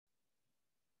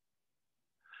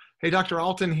Hey, Dr.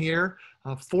 Alton here,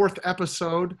 fourth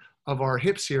episode of our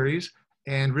hip series,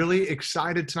 and really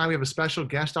excited tonight. We have a special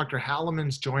guest, Dr.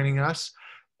 Haloman's joining us.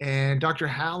 And Dr.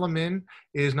 Haloman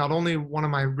is not only one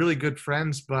of my really good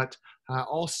friends, but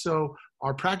also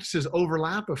our practices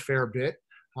overlap a fair bit.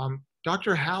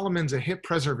 Dr. Haloman's a hip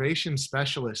preservation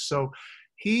specialist. So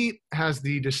he has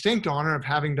the distinct honor of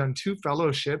having done two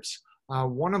fellowships.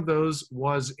 One of those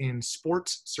was in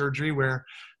sports surgery, where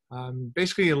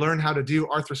basically you learn how to do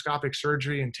arthroscopic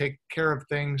surgery and take care of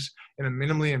things in a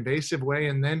minimally invasive way.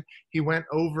 And then he went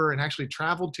over and actually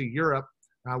traveled to Europe,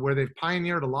 where they've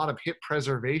pioneered a lot of hip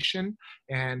preservation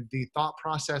and the thought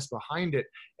process behind it.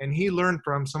 And he learned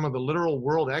from some of the literal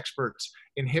world experts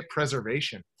in hip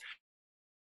preservation.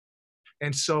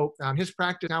 And so his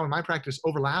practice now and my practice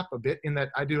overlap a bit in that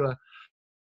I do a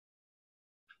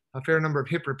fair number of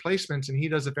hip replacements, and he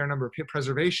does a fair number of hip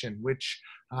preservation, which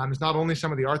is not only some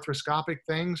of the arthroscopic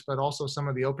things, but also some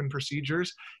of the open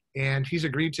procedures. And he's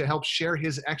agreed to help share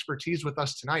his expertise with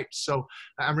us tonight. So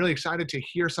I'm really excited to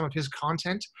hear some of his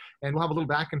content, and we'll have a little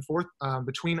back and forth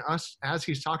between us as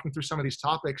he's talking through some of these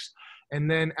topics. And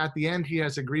then at the end, he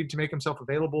has agreed to make himself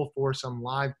available for some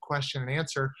live question and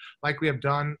answer, like we have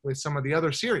done with some of the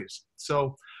other series.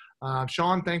 So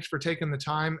Sean, thanks for taking the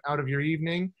time out of your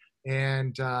evening.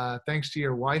 And thanks to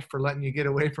your wife for letting you get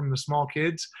away from the small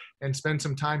kids and spend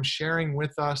some time sharing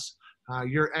with us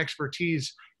your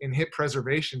expertise in hip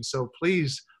preservation. So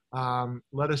please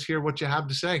let us hear what you have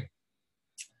to say.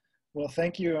 Well,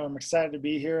 thank you. I'm excited to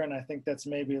be here, and I think that's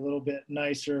maybe a little bit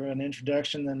nicer of an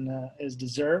introduction than is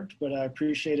deserved, but I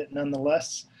appreciate it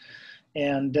nonetheless.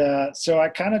 And so I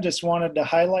kind of just wanted to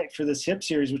highlight for this hip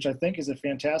series, which I think is a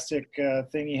fantastic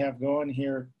thing you have going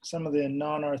here, some of the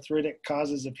non-arthritic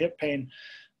causes of hip pain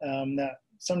that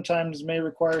sometimes may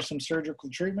require some surgical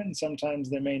treatment and sometimes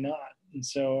they may not. And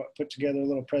so I put together a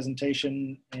little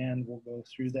presentation and we'll go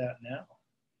through that now.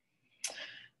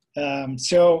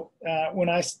 When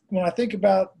I think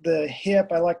about the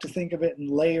hip, I like to think of it in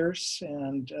layers,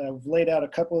 and I've laid out a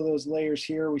couple of those layers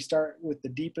here. We start with the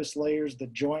deepest layers, the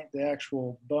joint, the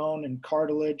actual bone and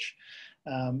cartilage,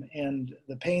 and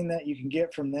the pain that you can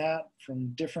get from that, from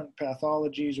different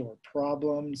pathologies or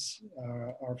problems,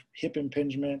 are hip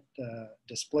impingement,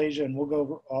 dysplasia, and we'll go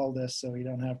over all this so you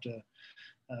don't have to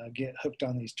get hooked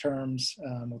on these terms.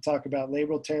 We'll talk about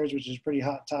labral tears, which is a pretty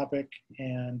hot topic,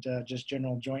 and just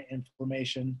general joint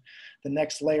inflammation. The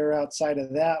next layer outside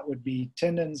of that would be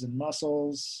tendons and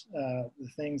muscles, the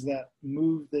things that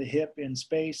move the hip in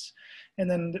space.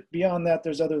 And then beyond that,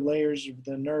 there's other layers of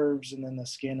the nerves and then the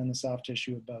skin and the soft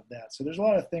tissue above that. So there's a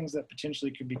lot of things that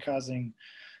potentially could be causing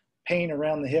pain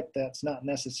around the hip that's not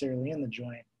necessarily in the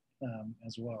joint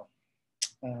as well.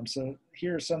 So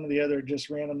here are some of the other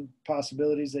just random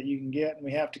possibilities that you can get. And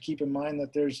we have to keep in mind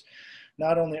that there's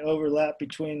not only overlap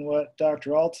between what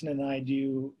Dr. Alton and I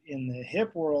do in the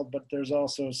hip world, but there's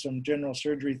also some general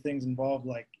surgery things involved,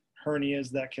 like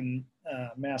hernias that can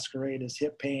masquerade as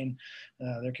hip pain.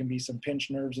 There can be some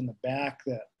pinched nerves in the back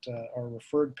that are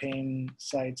referred pain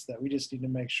sites that we just need to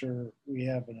make sure we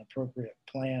have an appropriate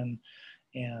plan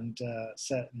and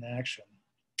set in action.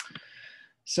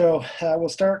 So we'll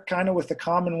start kind of with the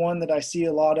common one that I see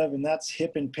a lot of, and that's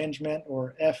hip impingement,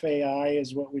 or FAI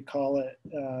is what we call it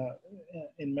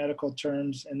in medical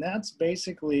terms. And that's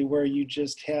basically where you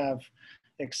just have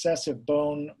excessive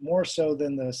bone, more so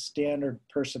than the standard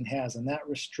person has, and that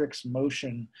restricts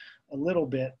motion a little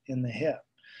bit in the hip.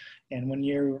 And when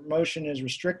your motion is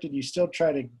restricted, you still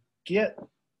try to get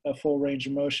a full range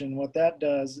of motion. What that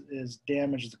does is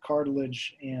damage the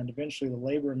cartilage and eventually the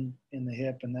labrum in the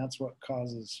hip, and that's what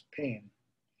causes pain.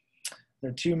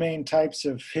 There are two main types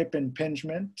of hip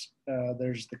impingement.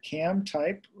 There's the cam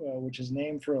type, which is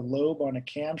named for a lobe on a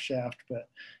camshaft, but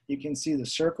you can see the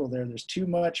circle there. There's too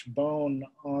much bone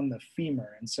on the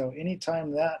femur, and so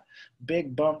anytime that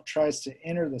big bump tries to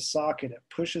enter the socket, it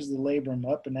pushes the labrum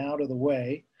up and out of the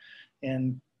way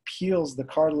and peels the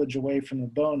cartilage away from the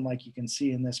bone, like you can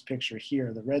see in this picture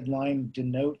here. The red line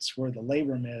denotes where the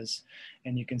labrum is,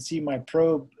 and you can see my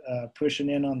probe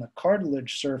pushing in on the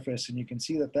cartilage surface, and you can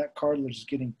see that that cartilage is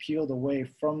getting peeled away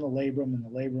from the labrum, and the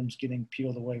labrum's getting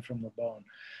peeled away from the bone.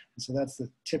 And so that's the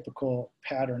typical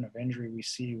pattern of injury we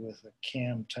see with a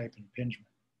cam type impingement.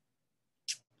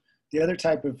 The other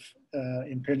type of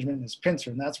impingement is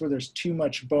pincer, and that's where there's too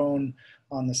much bone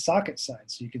on the socket side.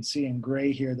 So you can see in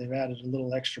gray here, they've added a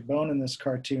little extra bone in this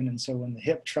cartoon. And so when the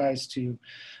hip tries to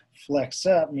flex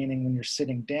up, meaning when you're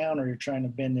sitting down or you're trying to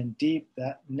bend in deep,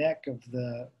 that neck of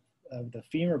the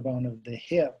femur bone of the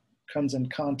hip comes in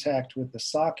contact with the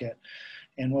socket.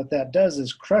 And what that does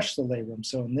is crush the labrum.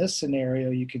 So in this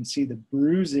scenario, you can see the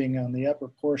bruising on the upper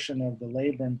portion of the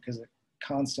labrum because it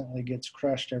constantly gets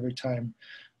crushed every time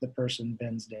the person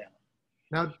bends down.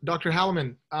 Now, Dr.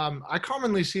 Haloman, I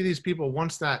commonly see these people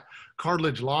once that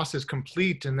cartilage loss is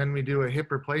complete and then we do a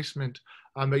hip replacement,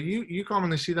 but you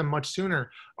commonly see them much sooner.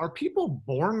 Are people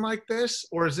born like this,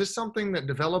 or is this something that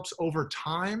develops over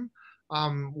time?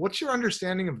 What's your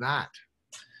understanding of that?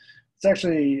 It's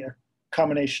actually a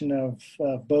combination of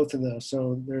both of those.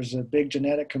 So there's a big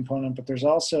genetic component, but there's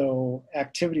also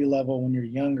activity level when you're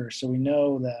younger. So we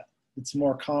know that it's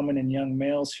more common in young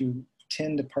males who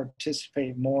tend to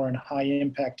participate more in high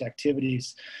impact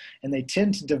activities, and they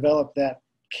tend to develop that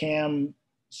cam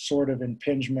sort of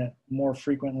impingement more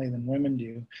frequently than women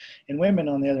do. And women,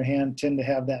 on the other hand, tend to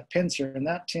have that pincer, and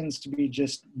that tends to be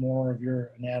just more of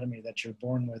your anatomy that you're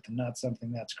born with and not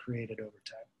something that's created over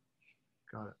time.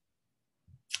 Got it.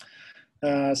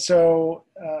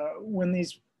 When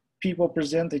these people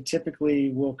present, they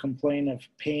typically will complain of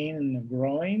pain in the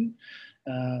groin.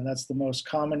 That's the most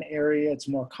common area. It's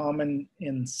more common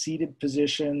in seated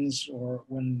positions or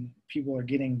when people are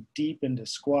getting deep into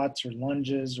squats or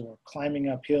lunges or climbing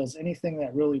up hills, anything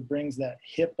that really brings that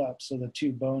hip up so the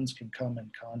two bones can come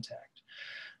in contact.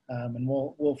 And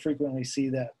we'll frequently see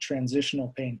that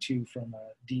transitional pain too from a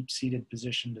deep seated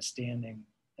position to standing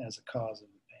as a cause of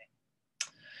the pain.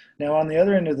 Now on the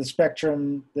other end of the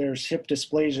spectrum, there's hip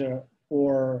dysplasia,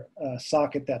 or a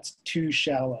socket that's too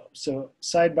shallow. So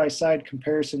side-by-side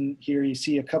comparison here, you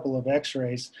see a couple of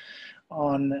x-rays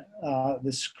on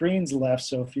the screen's left.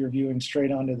 So if you're viewing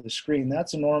straight onto the screen,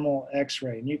 that's a normal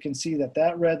x-ray. And you can see that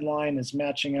that red line is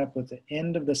matching up with the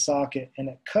end of the socket, and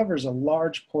it covers a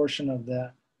large portion of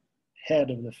the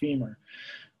head of the femur.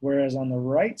 Whereas on the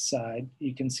right side,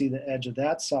 you can see the edge of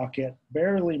that socket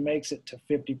barely makes it to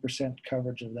 50%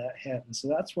 coverage of that head. And so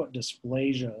that's what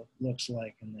dysplasia looks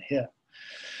like in the hip.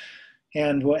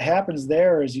 And what happens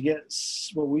there is you get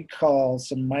what we call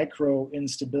some micro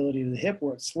instability to the hip,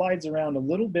 where it slides around a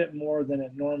little bit more than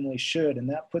it normally should. And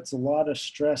that puts a lot of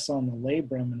stress on the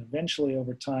labrum. And eventually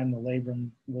over time, the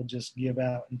labrum will just give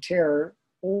out and tear,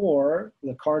 or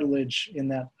the cartilage in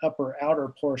that upper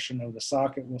outer portion of the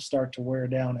socket will start to wear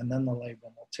down, and then the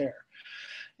labrum will tear.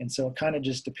 And so it kind of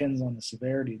just depends on the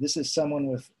severity. This is someone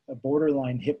with a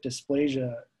borderline hip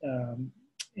dysplasia.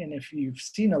 And if you've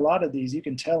seen a lot of these, you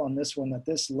can tell on this one that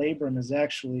this labrum is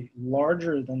actually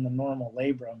larger than the normal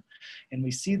labrum. And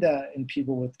we see that in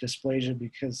people with dysplasia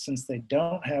because since they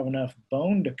don't have enough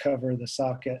bone to cover the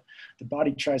socket, the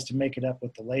body tries to make it up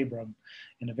with the labrum.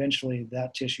 And eventually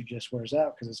that tissue just wears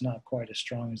out because it's not quite as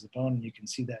strong as the bone. And you can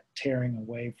see that tearing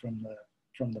away from the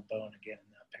bone again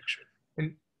in that picture.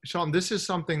 And Sean, this is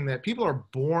something that people are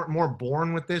more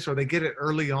born with this, or they get it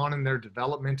early on in their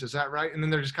development. Is that right? And then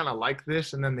they're just kind of like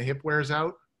this, and then the hip wears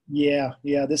out? Yeah.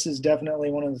 This is definitely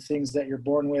one of the things that you're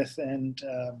born with. And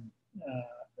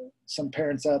some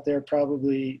parents out there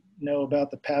probably know about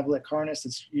the Pavlik harness.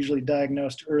 It's usually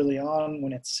diagnosed early on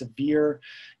when it's severe,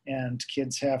 and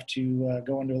kids have to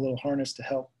go into a little harness to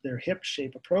help their hip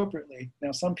shape appropriately.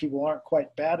 Now, some people aren't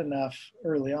quite bad enough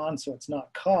early on, so it's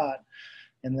not caught.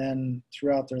 And then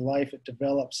throughout their life, it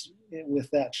develops with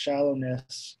that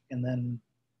shallowness. And then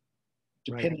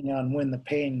depending on when the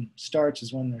pain starts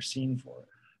is when they're seen for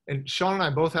it. And Sean and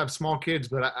I both have small kids,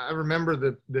 but I remember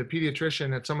the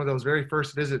pediatrician at some of those very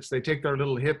first visits, they take their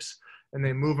little hips and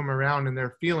they move them around, and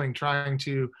they're trying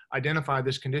to identify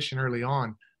this condition early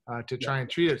on to try and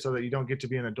treat it so that you don't get to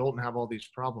be an adult and have all these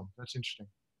problems. That's interesting.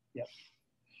 Yep.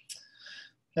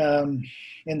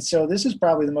 And so this is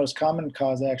probably the most common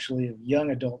cause actually of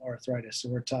young adult arthritis. So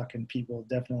we're talking people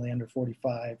definitely under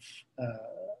 45.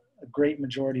 A great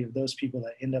majority of those people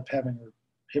that end up having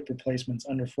hip replacements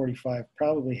under 45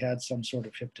 probably had some sort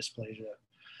of hip dysplasia,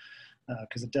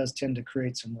 because it does tend to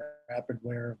create some rapid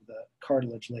wear of the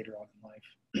cartilage later on in life.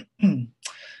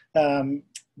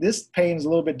 This pain is a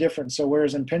little bit different. So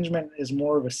whereas impingement is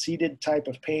more of a seated type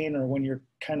of pain, or when you're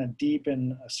kind of deep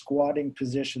in a squatting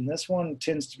position, this one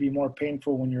tends to be more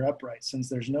painful when you're upright, since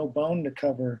there's no bone to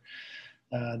cover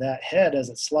that head as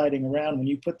it's sliding around. When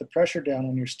you put the pressure down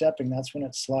when you're stepping, that's when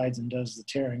it slides and does the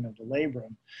tearing of the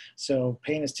labrum. So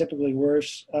pain is typically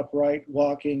worse upright,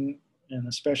 walking, and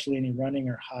especially any running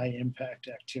or high impact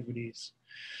activities.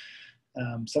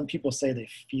 Some people say they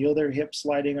feel their hip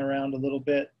sliding around a little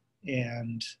bit,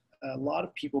 and a lot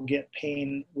of people get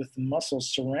pain with the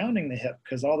muscles surrounding the hip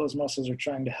because all those muscles are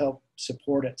trying to help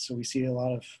support it. So we see a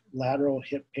lot of lateral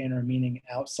hip pain, or meaning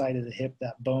outside of the hip,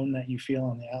 that bone that you feel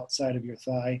on the outside of your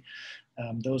thigh.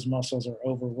 Those muscles are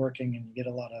overworking, and you get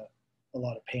a lot of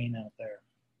pain out there.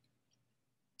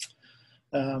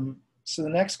 So the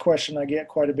next question I get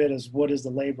quite a bit is, what is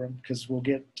the labrum? Because we'll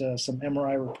get some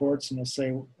MRI reports and they'll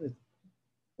say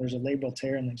there's a labral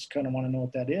tear, and they just kind of want to know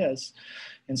what that is.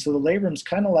 And so the labrum is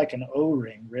kind of like an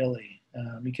O-ring, really.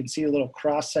 You can see a little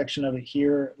cross section of it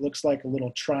here. It looks like a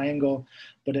little triangle,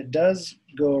 but it does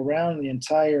go around the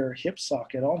entire hip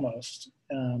socket almost.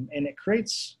 And it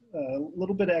creates a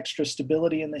little bit of extra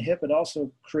stability in the hip. It also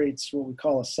creates what we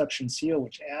call a suction seal,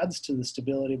 which adds to the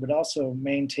stability, but also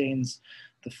maintains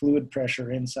the fluid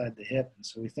pressure inside the hip. And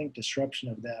so we think disruption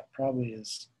of that probably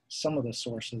is some of the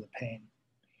source of the pain.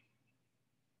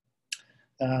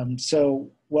 So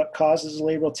what causes a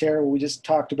labral tear? Well, we just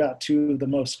talked about two of the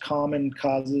most common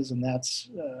causes, and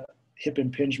that's hip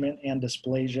impingement and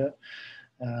dysplasia,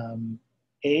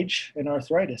 age, and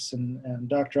arthritis. And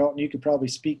Dr. Alton, you could probably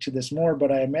speak to this more,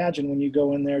 but I imagine when you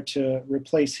go in there to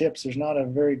replace hips, there's not a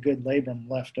very good labrum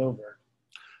left over.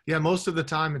 Yeah, most of the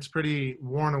time it's pretty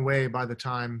worn away by the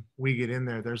time we get in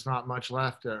there. There's not much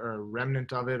left or a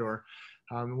remnant of it. Or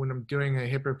when I'm doing a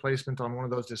hip replacement on one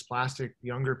of those dysplastic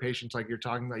younger patients like you're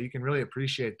talking about, you can really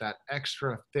appreciate that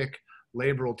extra thick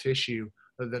labral tissue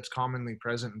that's commonly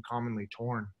present and commonly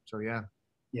torn. So yeah.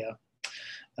 Yeah.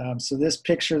 So this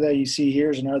picture that you see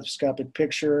here is an arthroscopic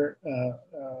picture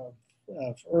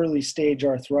of early stage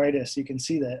arthritis. You can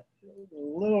see that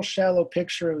little shallow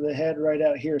picture of the head right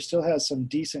out here still has some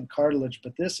decent cartilage,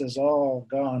 but this is all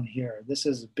gone here. This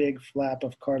is a big flap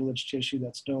of cartilage tissue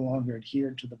that's no longer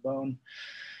adhered to the bone.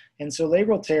 And so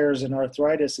labral tears and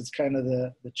arthritis, it's kind of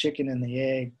the chicken and the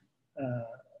egg,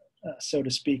 so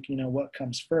to speak. You know, what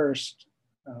comes first?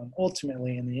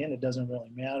 Ultimately, in the end, it doesn't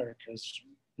really matter, because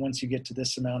once you get to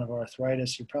this amount of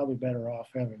arthritis, you're probably better off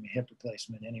having a hip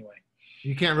replacement anyway.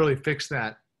 You can't really fix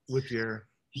that with your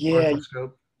yeah,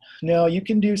 arthroscope. No, you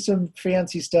can do some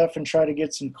fancy stuff and try to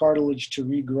get some cartilage to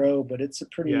regrow, but it's a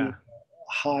pretty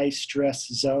high stress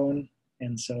zone.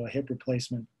 And so a hip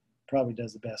replacement probably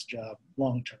does the best job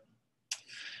long term.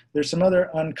 There's some other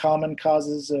uncommon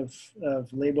causes of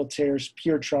labral tears,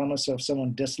 pure trauma. So if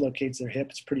someone dislocates their hip,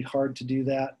 it's pretty hard to do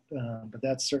that, but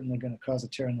that's certainly going to cause a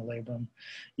tear in the labrum.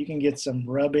 You can get some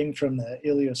rubbing from the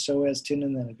iliopsoas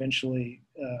tendon that eventually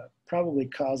probably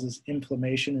causes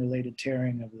inflammation-related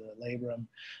tearing of the labrum.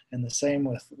 And the same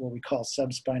with what we call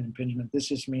subspine impingement. This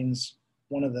just means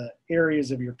one of the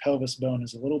areas of your pelvis bone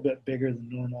is a little bit bigger than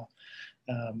normal.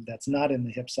 That's not in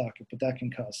the hip socket, but that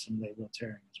can cause some labral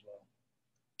tearing as well.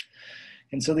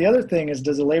 And so the other thing is,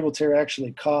 does a labral tear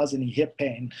actually cause any hip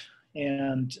pain?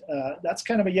 And that's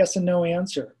kind of a yes and no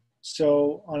answer.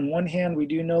 So on one hand, we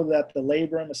do know that the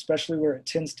labrum, especially where it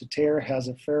tends to tear, has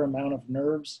a fair amount of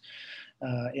nerves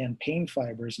and pain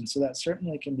fibers. And so that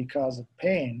certainly can be cause of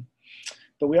pain.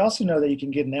 But we also know that you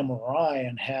can get an MRI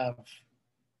and have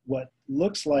what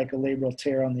looks like a labral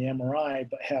tear on the MRI,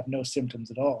 but have no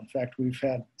symptoms at all. In fact, we've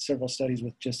had several studies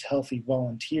with just healthy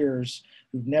volunteers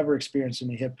who've never experienced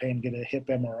any hip pain get a hip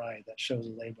MRI that shows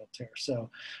a labral tear. So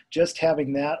just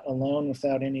having that alone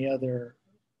without any other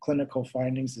clinical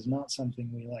findings is not something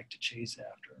we like to chase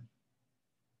after.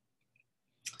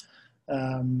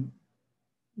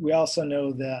 We also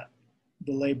know that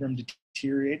the labrum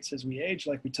deteriorates as we age,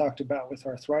 like we talked about with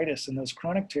arthritis, and those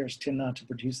chronic tears tend not to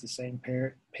produce the same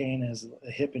pain as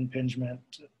a hip impingement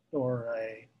or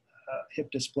a hip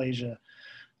dysplasia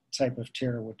type of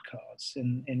tear would cause.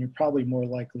 And you're probably more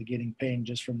likely getting pain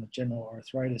just from the general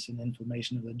arthritis and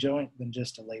inflammation of the joint than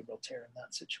just a labral tear in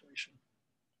that situation.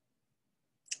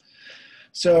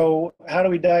 So how do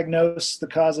we diagnose the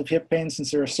cause of hip pain,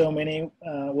 since there are so many?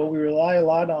 Well, we rely a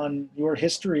lot on your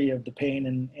history of the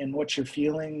pain and what you're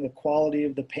feeling, the quality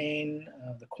of the pain,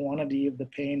 the quantity of the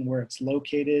pain, where it's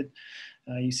located.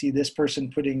 You see this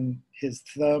person putting his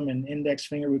thumb and index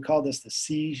finger, we call this the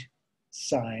C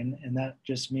sign, and that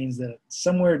just means that it's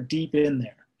somewhere deep in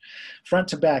there. Front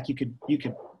to back, you could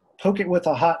poke it with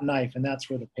a hot knife, and that's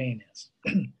where the pain is.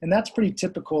 And that's pretty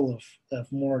typical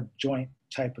of more joint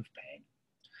type of pain.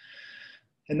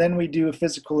 And then we do a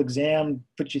physical exam,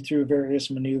 put you through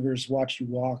various maneuvers, watch you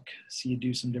walk, see you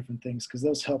do some different things, because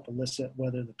those help elicit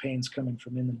whether the pain's coming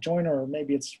from in the joint or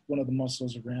maybe it's one of the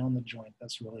muscles around the joint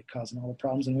that's really causing all the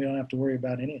problems, and we don't have to worry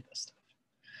about any of this stuff.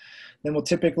 Then we'll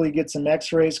typically get some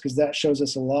x-rays, because that shows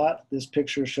us a lot. This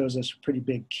picture shows us a pretty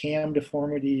big cam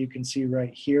deformity you can see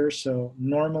right here. So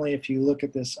normally if you look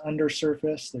at this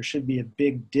undersurface, there should be a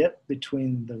big dip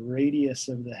between the radius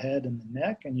of the head and the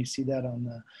neck, and you see that on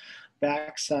the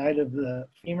back side of the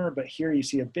femur, but here you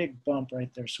see a big bump right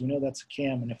there. So we know that's a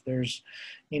cam, and if there's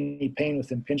any pain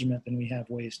with impingement, then we have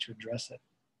ways to address it.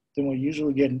 Then we'll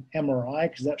usually get an MRI,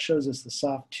 because that shows us the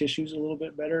soft tissues a little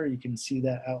bit better. You can see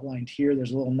that outlined here.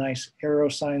 There's a little nice arrow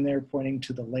sign there pointing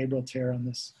to the labral tear on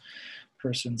this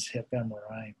person's hip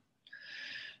MRI.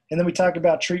 And then we talk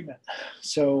about treatment.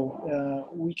 So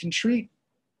we can treat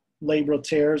labral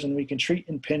tears and we can treat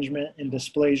impingement and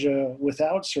dysplasia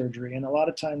without surgery. And a lot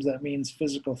of times that means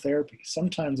physical therapy.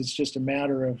 Sometimes it's just a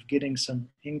matter of getting some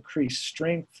increased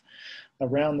strength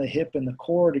around the hip and the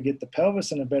core to get the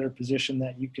pelvis in a better position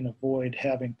that you can avoid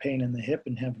having pain in the hip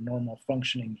and have a normal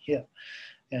functioning hip.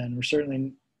 And we're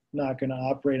certainly not going to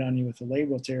operate on you with a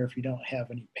labral tear if you don't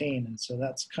have any pain. And so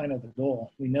that's kind of the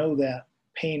goal. We know that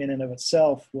pain in and of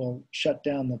itself will shut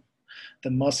down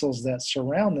the muscles that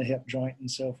surround the hip joint.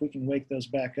 And so if we can wake those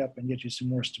back up and get you some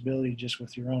more stability just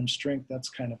with your own strength, that's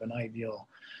kind of an ideal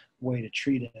way to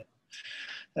treat it.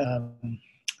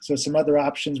 So some other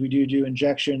options, we do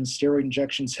injections. Steroid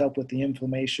injections help with the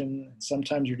inflammation.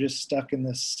 Sometimes you're just stuck in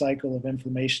this cycle of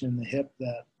inflammation in the hip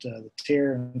that the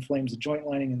tear inflames the joint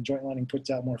lining and the joint lining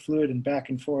puts out more fluid, and back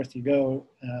and forth you go.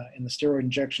 And the steroid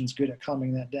injection is good at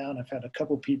calming that down. I've had a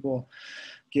couple people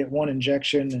get one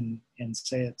injection and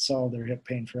say it solved their hip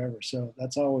pain forever. So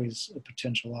that's always a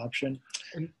potential option.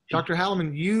 And Dr.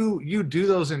 Haloman, you do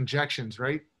those injections,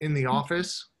 right, in the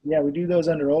office? Yeah, we do those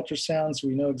under ultrasound, so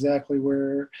we know exactly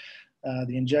where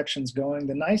the injection's going.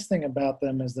 The nice thing about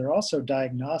them is they're also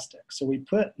diagnostic. So we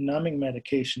put numbing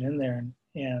medication in there,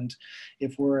 and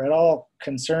if we're at all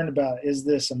concerned about, is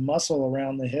this a muscle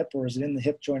around the hip or is it in the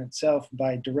hip joint itself,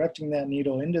 by directing that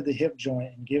needle into the hip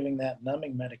joint and giving that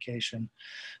numbing medication,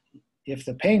 if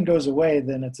the pain goes away,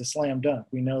 then it's a slam dunk.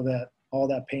 We know that all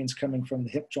that pain's coming from the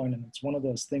hip joint, and it's one of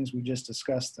those things we just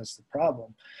discussed that's the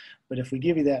problem. But if we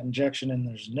give you that injection and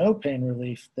there's no pain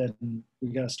relief, then we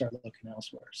got to start looking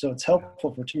elsewhere. So it's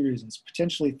helpful for two reasons: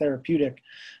 potentially therapeutic,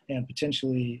 and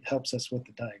potentially helps us with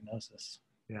the diagnosis.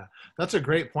 Yeah, that's a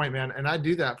great point, man. And I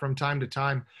do that from time to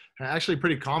time, actually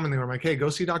pretty commonly, where I'm like, hey, go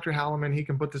see Dr. Haloman. He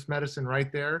can put this medicine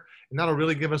right there. And that'll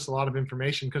really give us a lot of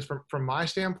information, because from my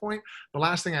standpoint, the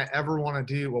last thing I ever want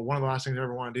to do, well, one of the last things I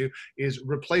ever want to do is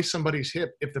replace somebody's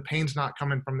hip if the pain's not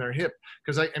coming from their hip.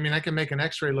 Because I mean, I can make an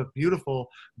x-ray look beautiful,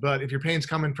 but if your pain's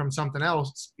coming from something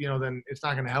else, then it's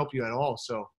not going to help you at all.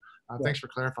 So thanks for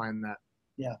clarifying that.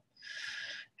 Yeah.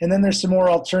 And then there's some more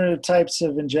alternative types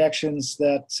of injections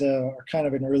that are kind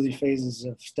of in early phases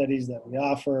of studies that we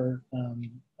offer,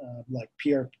 like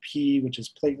PRP, which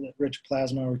is platelet-rich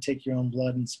plasma, where we take your own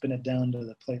blood and spin it down to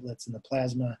the platelets in the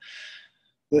plasma.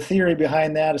 The theory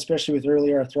behind that, especially with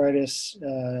early arthritis,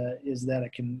 is that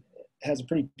it has a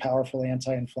pretty powerful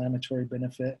anti-inflammatory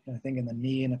benefit. And I think in the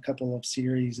knee, in a couple of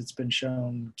series, it's been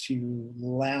shown to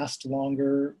last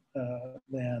longer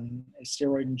than a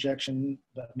steroid injection,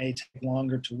 but may take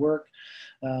longer to work.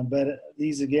 But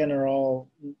these, again, are all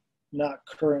not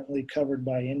currently covered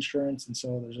by insurance, and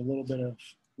so there's a little bit of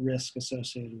risk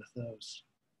associated with those.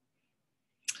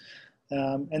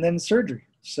 And then surgery.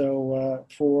 So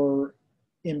for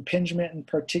impingement in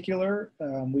particular,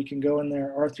 we can go in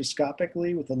there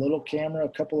arthroscopically with a little camera, a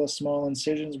couple of small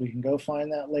incisions. We can go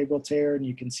find that labral tear, and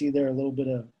you can see there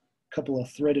a couple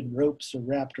of threaded ropes are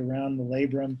wrapped around the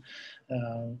labrum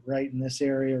right in this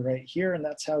area right here, and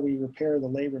that's how we repair the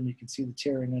labrum. You can see the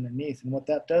tearing underneath, and what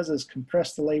that does is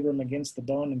compress the labrum against the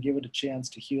bone and give it a chance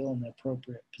to heal in the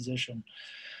appropriate position.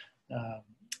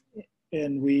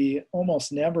 And we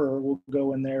almost never will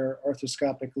go in there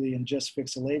arthroscopically and just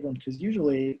fix a labrum, because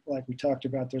usually, like we talked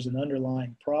about, there's an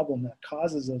underlying problem that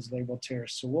causes those labral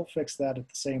tears. So we'll fix that at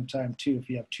the same time too. If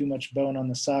you have too much bone on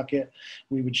the socket,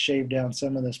 we would shave down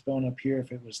some of this bone up here.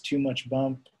 If it was too much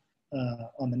bump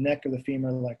on the neck of the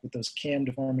femur, like with those cam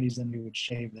deformities, then we would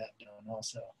shave that down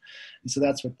also. And so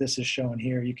that's what this is showing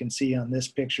here. You can see on this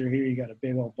picture here, you got a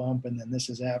big old bump, and then this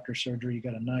is after surgery. You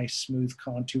got a nice smooth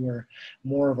contour,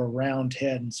 more of a round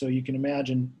head. And so you can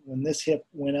imagine when this hip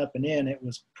went up and in, it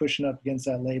was pushing up against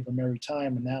that labrum every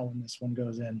time. And now when this one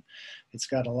goes in, it's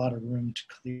got a lot of room to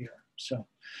clear. So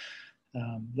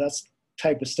that's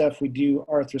type of stuff we do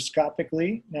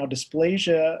arthroscopically. Now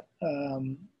dysplasia,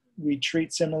 we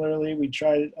treat similarly. We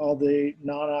tried all the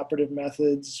non-operative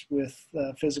methods with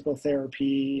physical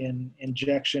therapy and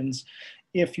injections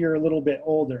if you're a little bit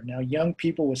older. Now, young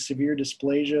people with severe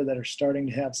dysplasia that are starting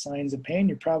to have signs of pain,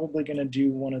 you're probably going to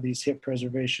do one of these hip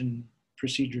preservation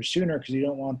procedures sooner, because you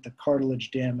don't want the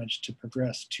cartilage damage to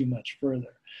progress too much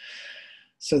further.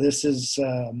 So this is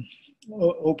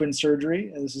open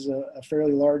surgery. This is a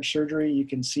fairly large surgery. You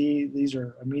can see these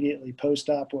are immediately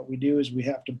post-op. What we do is we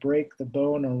have to break the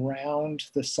bone around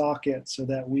the socket so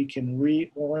that we can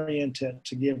reorient it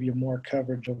to give you more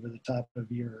coverage over the top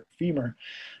of your femur.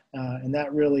 And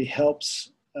that really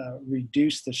helps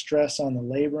reduce the stress on the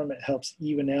labrum. It helps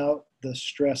even out the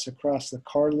stress across the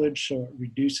cartilage, so it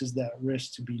reduces that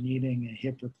risk to be needing a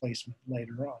hip replacement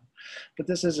later on. But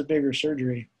this is a bigger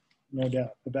surgery, no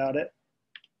doubt about it.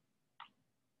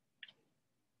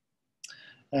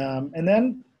 And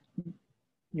then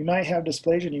you might have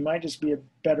dysplasia and you might just be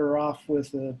better off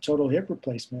with a total hip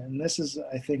replacement. And this is,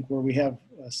 I think, where we have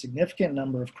a significant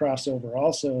number of crossover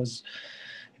also, is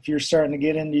if you're starting to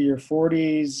get into your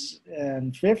 40s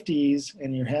and 50s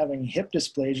and you're having hip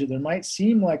dysplasia, there might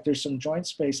seem like there's some joint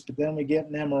space, but then we get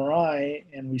an MRI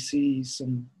and we see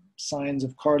some signs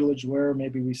of cartilage wear.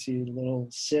 Maybe we see little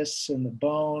cysts in the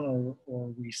bone,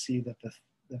 or we see that the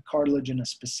cartilage in a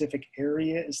specific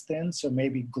area is thin. So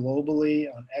maybe globally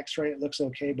on x-ray it looks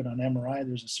okay, but on MRI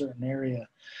there's a certain area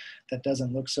that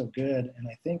doesn't look so good. And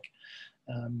I think,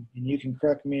 and you can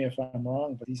correct me if I'm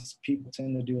wrong, but these people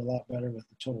tend to do a lot better with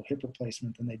the total hip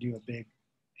replacement than they do a big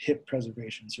hip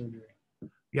preservation surgery.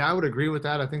 Yeah, I would agree with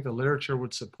that. I think the literature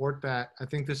would support that. I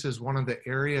think this is one of the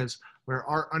areas where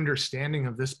our understanding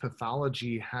of this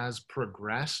pathology has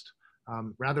progressed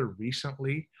rather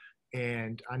recently.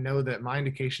 And I know that my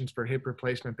indications for hip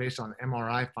replacement based on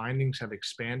MRI findings have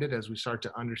expanded as we start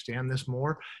to understand this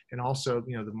more. And also,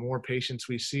 you know, the more patients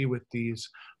we see with these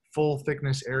full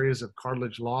thickness areas of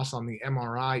cartilage loss on the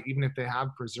MRI, even if they have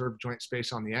preserved joint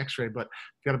space on the x-ray, but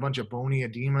got a bunch of bony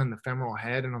edema in the femoral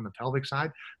head and on the pelvic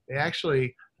side, they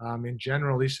actually, in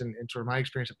general, at least in sort of my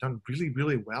experience, have done really,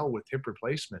 really well with hip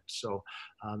replacement. So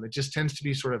it just tends to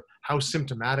be sort of how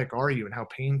symptomatic are you and how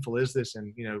painful is this?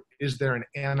 And, you know, is there an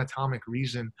anatomic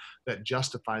reason that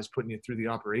justifies putting you through the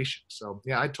operation? So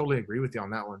yeah, I totally agree with you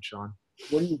on that one, Sean.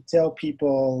 What do you tell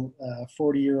people,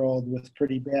 40-year-old with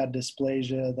pretty bad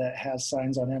dysplasia that has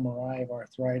signs on MRI of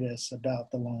arthritis,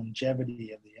 about the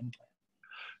longevity of the implant?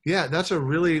 Yeah, that's a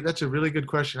really good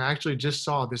question. I actually just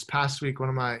saw this past week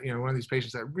one of these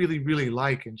patients that I really, really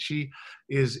like, and she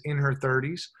is in her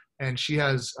 30s and she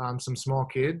has some small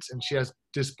kids and she has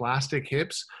dysplastic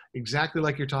hips, exactly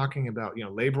like you're talking about, you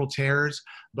know, labral tears,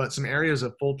 but some areas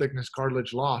of full thickness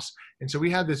cartilage loss. And so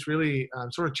we had this really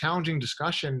sort of challenging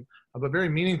discussion, but very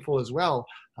meaningful as well,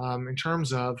 in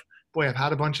terms of, boy, I've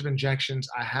had a bunch of injections.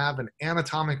 I have an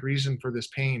anatomic reason for this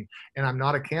pain, and I'm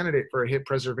not a candidate for a hip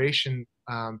preservation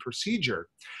procedure.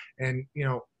 And, you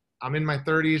know, I'm in my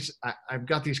 30s. I've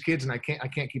got these kids and I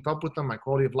can't keep up with them. My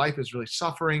quality of life is really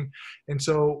suffering. And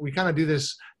so we kind of do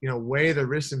this, you know, weigh the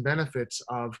risks and benefits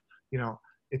of, you know,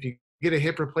 if you get a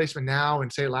hip replacement now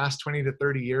and say last 20 to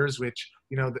 30 years, which,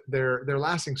 you know, they're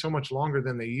lasting so much longer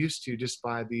than they used to just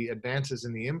by the advances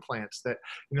in the implants, that,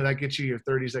 you know, that gets you your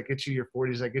 30s, that gets you your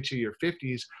 40s, that gets you your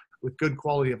 50s with good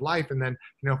quality of life. And then,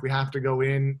 you know, if we have to go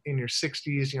in your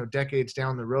 60s, you know, decades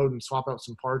down the road and swap out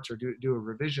some parts or do a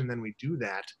revision, then we do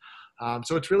that.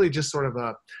 So it's really just sort of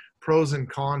a pros and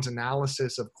cons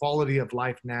analysis of quality of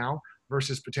life now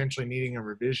versus potentially needing a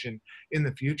revision in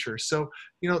the future. So,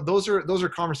 you know, those are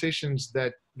conversations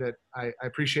that I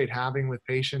appreciate having with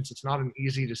patients. It's not an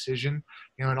easy decision,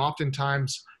 you know, and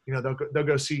oftentimes, you know, they'll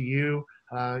go see you,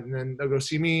 and then they'll go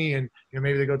see me, and, you know,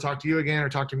 maybe they go talk to you again or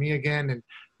talk to me again. And,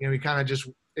 you know, we kind of just,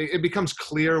 it becomes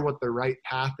clear what the right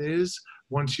path is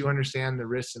once you understand the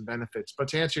risks and benefits. But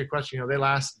to answer your question, you know, they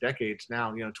last decades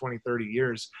now, you know, 20, 30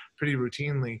 years pretty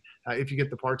routinely, if you get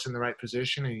the parts in the right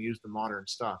position and you use the modern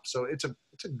stuff. So it's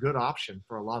a good option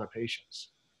for a lot of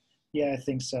patients. Yeah, I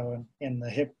think so. And the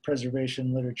hip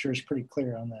preservation literature is pretty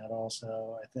clear on that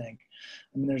also, I think.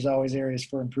 I mean, there's always areas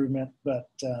for improvement, but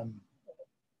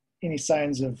any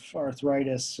signs of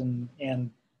arthritis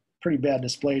and pretty bad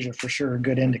dysplasia for sure, a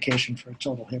good indication for a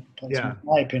total hip replacement, in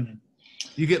my opinion.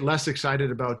 You get less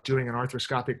excited about doing an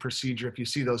arthroscopic procedure if you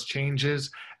see those changes,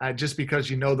 just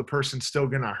because you know the person's still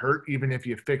going to hurt, even if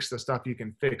you fix the stuff you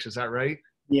can fix. Is that right?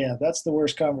 Yeah, that's the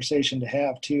worst conversation to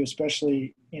have too,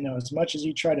 especially, you know, as much as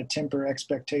you try to temper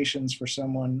expectations for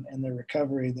someone and their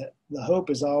recovery, that the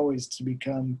hope is always to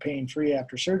become pain-free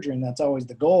after surgery, and that's always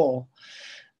the goal.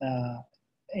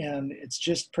 And it's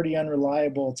just pretty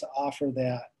unreliable to offer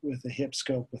that with a hip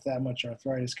scope with that much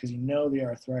arthritis, because you know the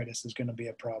arthritis is going to be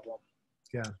a problem.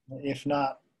 Yeah. If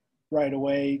not right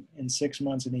away, in 6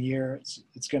 months, in a year,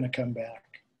 it's going to come back.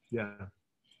 Yeah.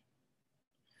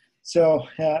 So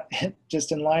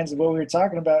just in lines of what we were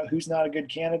talking about, who's not a good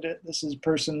candidate? This is a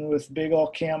person with big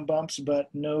old cam bumps, but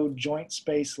no joint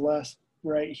space left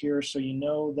right here. So you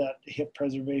know that hip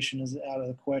preservation is out of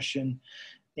the question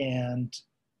and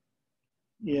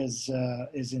is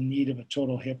in need of a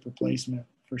total hip replacement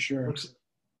for sure.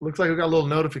 Looks like we got a little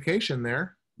notification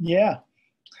there. Yeah.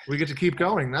 We get to keep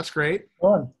going. That's great.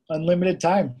 Unlimited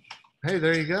time. Hey,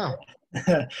 there you go.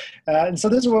 And so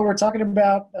this is what we're talking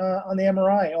about on the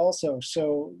MRI also.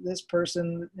 So this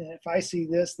person, if I see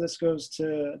this, this goes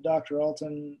to Dr.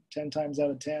 Alton 10 times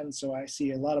out of 10. So I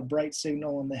see a lot of bright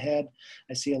signal in the head.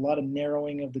 I see a lot of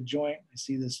narrowing of the joint. I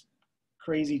see this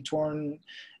crazy torn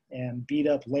and beat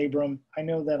up labrum. I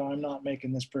know that I'm not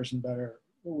making this person better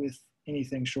with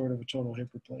anything short of a total hip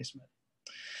replacement.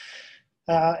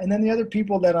 And then the other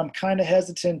people that I'm kind of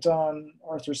hesitant on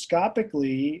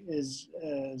arthroscopically is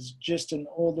just an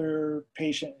older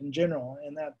patient in general.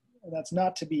 And that's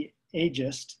not to be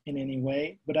ageist in any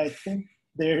way, but I think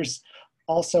there's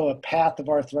also a path of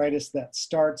arthritis that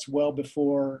starts well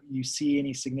before you see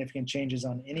any significant changes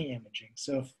on any imaging.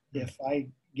 So if I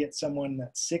get someone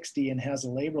that's 60 and has a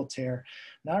labral tear,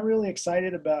 not really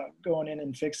excited about going in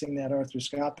and fixing that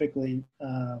arthroscopically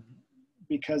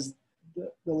because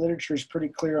the literature is pretty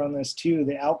clear on this too.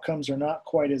 The outcomes are not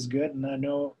quite as good, and I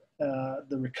know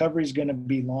the recovery is going to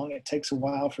be long. It takes a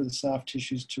while for the soft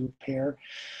tissues to repair.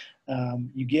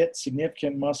 You get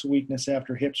significant muscle weakness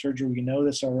after hip surgery. We know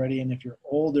this already, and if you're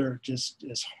older, just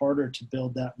it's harder to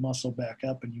build that muscle back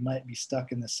up, and you might be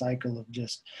stuck in the cycle of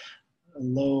just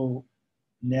low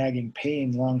nagging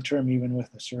pain long term, even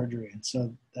with the surgery. And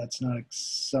so that's not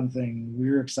something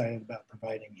we're excited about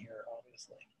providing here,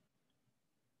 obviously.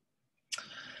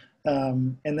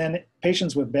 And then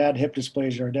patients with bad hip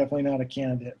dysplasia are definitely not a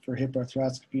candidate for hip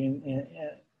arthroscopy.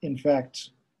 In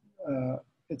fact,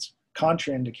 it's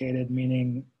contraindicated,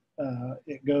 meaning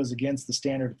it goes against the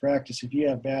standard of practice. If you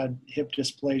have bad hip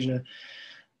dysplasia,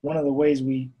 one of the ways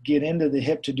we get into the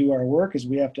hip to do our work is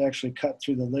we have to actually cut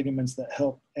through the ligaments that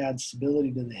help add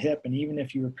stability to the hip. And even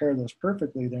if you repair those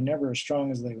perfectly, they're never as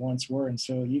strong as they once were. And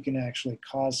so you can actually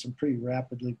cause some pretty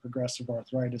rapidly progressive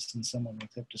arthritis in someone with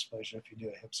hip dysplasia if you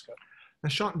do a hip scope. Now,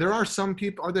 Sean,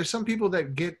 are there some people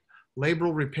that get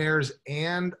labral repairs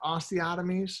and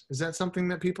osteotomies? Is that something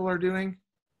that people are doing?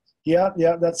 Yeah,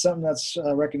 that's something that's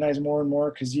recognized more and more,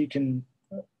 because you can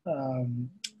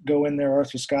go in there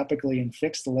arthroscopically and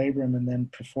fix the labrum and then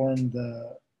perform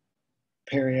the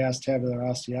periacetabular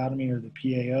osteotomy, or the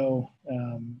PAO.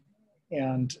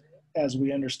 And as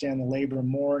we understand the labrum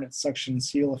more and its suction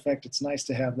seal effect, it's nice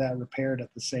to have that repaired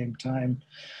at the same time.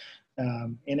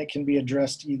 And it can be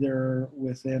addressed either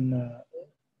within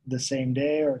the same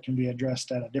day, or it can be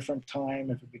addressed at a different time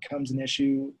if it becomes an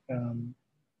issue.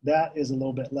 That is a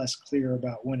little bit less clear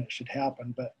about when it should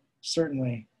happen, but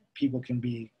certainly people can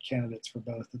be candidates for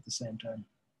both at the same time.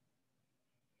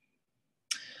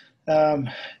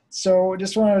 So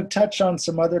just wanted to touch on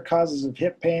some other causes of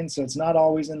hip pain. So it's not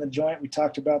always in the joint. We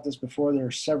talked about this before. There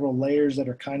are several layers that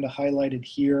are kind of highlighted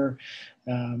here.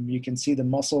 You can see the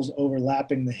muscles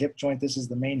overlapping the hip joint. This is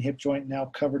the main hip joint now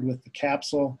covered with the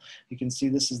capsule. You can see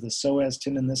this is the psoas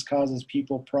tendon. This causes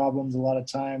people problems a lot of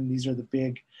time. These are the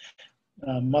big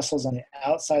muscles on the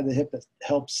outside of the hip that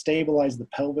help stabilize the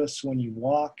pelvis when you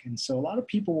walk. And so a lot of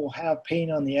people will have pain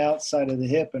on the outside of the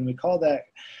hip, and we call that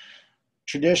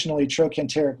traditionally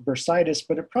trochanteric bursitis,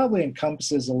 but it probably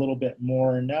encompasses a little bit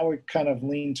more. And now we kind of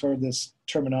lean toward this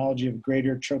terminology of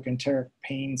greater trochanteric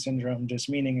pain syndrome, just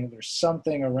meaning that there's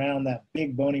something around that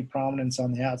big bony prominence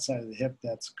on the outside of the hip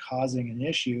that's causing an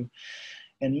issue.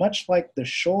 And much like the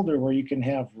shoulder, where you can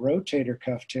have rotator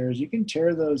cuff tears, you can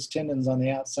tear those tendons on the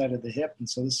outside of the hip. And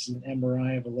so this is an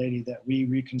MRI of a lady that we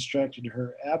reconstructed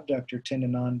her abductor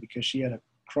tendon on because she had a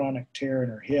chronic tear in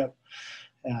her hip.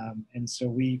 And so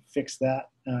we fix that.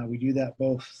 We do that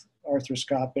both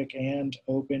arthroscopic and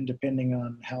open, depending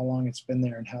on how long it's been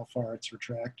there and how far it's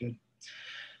retracted.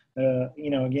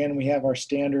 Again, we have our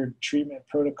standard treatment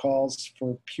protocols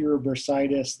for pure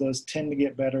bursitis. Those tend to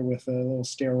get better with a little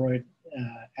steroid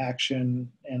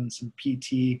action and some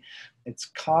PT. It's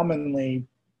commonly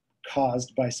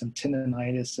caused by some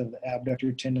tendonitis of the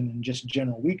abductor tendon and just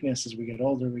general weakness. As we get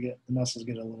older, the muscles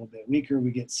get a little bit weaker,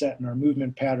 we get set in our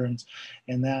movement patterns,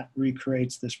 and that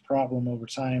recreates this problem over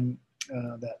time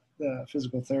that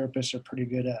physical therapists are pretty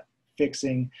good at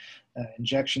fixing.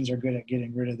 Injections are good at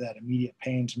getting rid of that immediate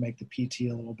pain to make the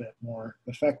PT a little bit more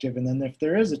effective. And then if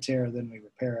there is a tear, then we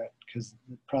repair it, because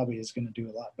it probably is going to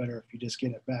do a lot better if you just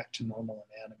get it back to normal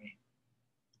anatomy.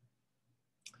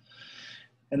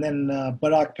 And then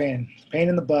buttock pain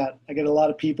in the butt. I get a lot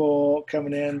of people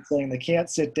coming in saying they can't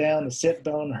sit down, the sit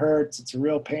bone hurts, it's a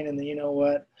real pain in the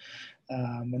you-know-what.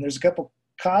 And there's a couple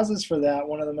causes for that.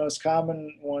 One of the most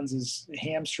common ones is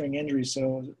hamstring injury.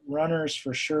 So runners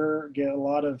for sure get a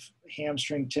lot of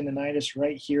hamstring tendonitis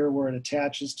right here where it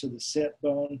attaches to the sit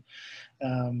bone.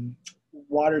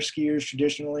 water skiers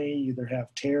traditionally either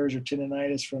have tears or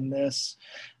tendonitis from this.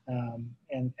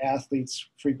 And athletes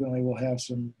frequently will have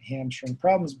some hamstring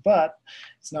problems, but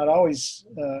it's not always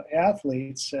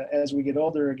athletes. As we get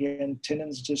older, again,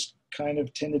 tendons just kind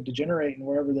of tend to degenerate, and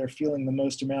wherever they're feeling the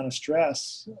most amount of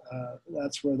stress,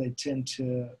 that's where they tend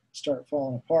to start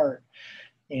falling apart.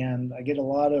 And I get a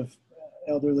lot of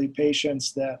elderly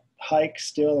patients that hike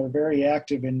still, are very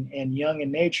active and young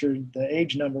in nature. The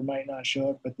age number might not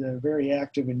show up, but they're very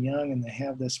active and young, and they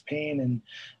have this pain. And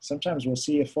sometimes we'll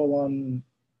see a full-on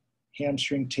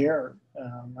hamstring tear.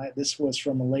 This was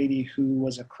from a lady who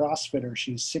was a CrossFitter.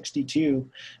 She's 62,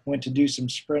 went to do some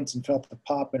sprints and felt the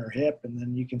pop in her hip. And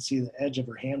then you can see the edge of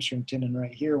her hamstring tendon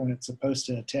right here when it's supposed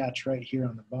to attach right here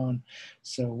on the bone.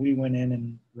 So we went in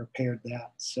and repaired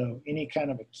that. So any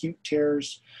kind of acute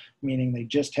tears, meaning they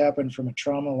just happened from a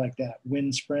trauma like that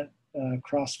wind sprint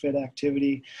CrossFit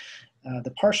activity.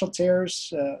 The partial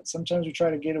tears, sometimes we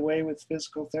try to get away with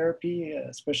physical therapy,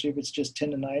 especially if it's just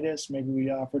tendonitis. Maybe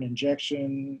we offer an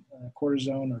injection,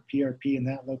 cortisone or PRP in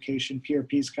that location.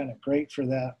 PRP is kind of great for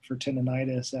that, for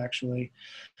tendonitis actually.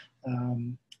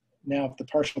 Now, if the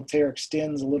partial tear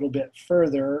extends a little bit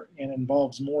further and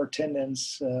involves more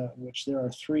tendons, which there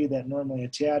are 3 that normally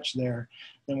attach there,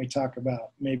 then we talk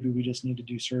about maybe we just need to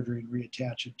do surgery and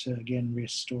reattach it to, again,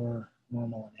 restore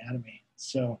normal anatomy.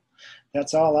 So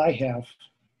that's all I have.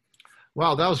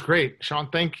 Wow, that was great. Sean,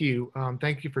 thank you.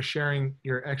 Thank you for sharing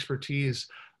your expertise.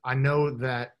 I know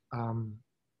that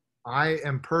I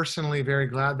am personally very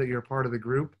glad that you're part of the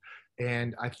group.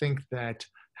 And I think that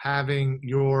having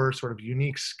your sort of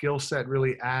unique skill set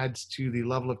really adds to the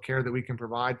level of care that we can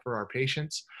provide for our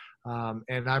patients.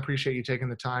 And I appreciate you taking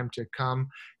the time to come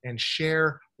and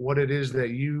share what it is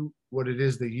that you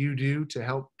do to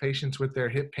help patients with their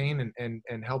hip pain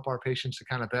and help our patients to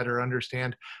kind of better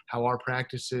understand how our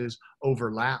practices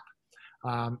overlap.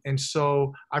 And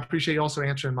so I appreciate you also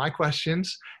answering my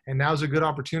questions. And now's a good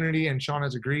opportunity, and Sean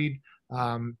has agreed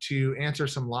to answer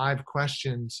some live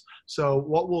questions. So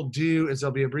what we'll do is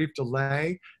there'll be a brief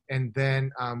delay, and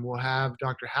then we'll have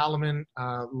Dr. Haloman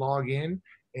log in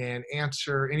and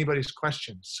answer anybody's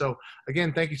questions. So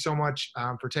again, thank you so much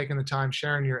for taking the time,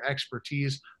 sharing your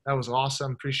expertise. That was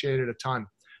awesome. Appreciate it a ton.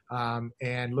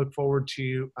 And look forward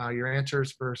to your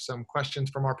answers for some questions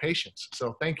from our patients.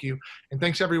 So thank you. And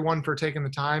thanks everyone for taking the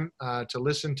time to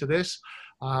listen to this.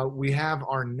 We have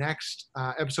our next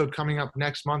episode coming up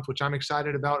next month, which I'm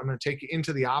excited about. I'm going to take you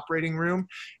into the operating room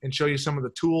and show you some of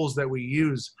the tools that we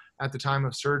use at the time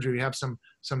of surgery. We have some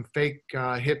fake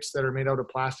hips that are made out of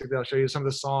plastic. That'll show you some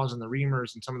of the saws and the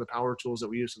reamers and some of the power tools that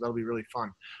we use. So that'll be really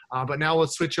fun. But now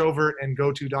let's switch over and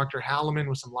go to Dr. Haloman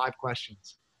with some live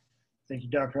questions. Thank you,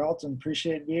 Dr. Alton.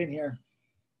 Appreciate being here.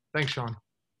 Thanks, Sean.